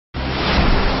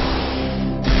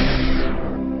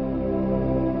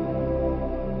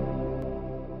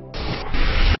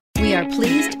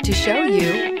pleased to show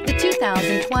you the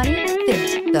 2020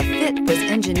 Fit. The Fit was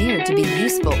engineered to be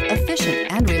useful,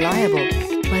 efficient, and reliable,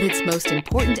 but its most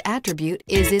important attribute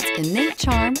is its innate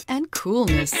charm and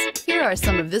coolness. Here are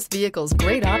some of this vehicle's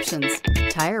great options: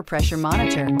 tire pressure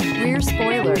monitor, rear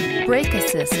spoiler, brake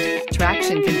assist,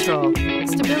 traction control,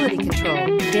 stability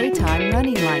control, daytime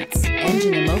running lights,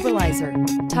 engine immobilizer,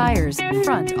 tires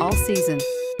front all season,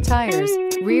 tires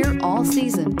rear all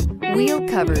season, wheel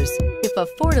covers. If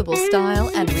affordable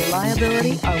style and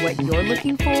reliability are what you're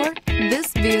looking for,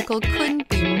 this vehicle couldn't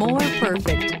be more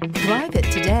perfect. Drive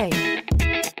it today.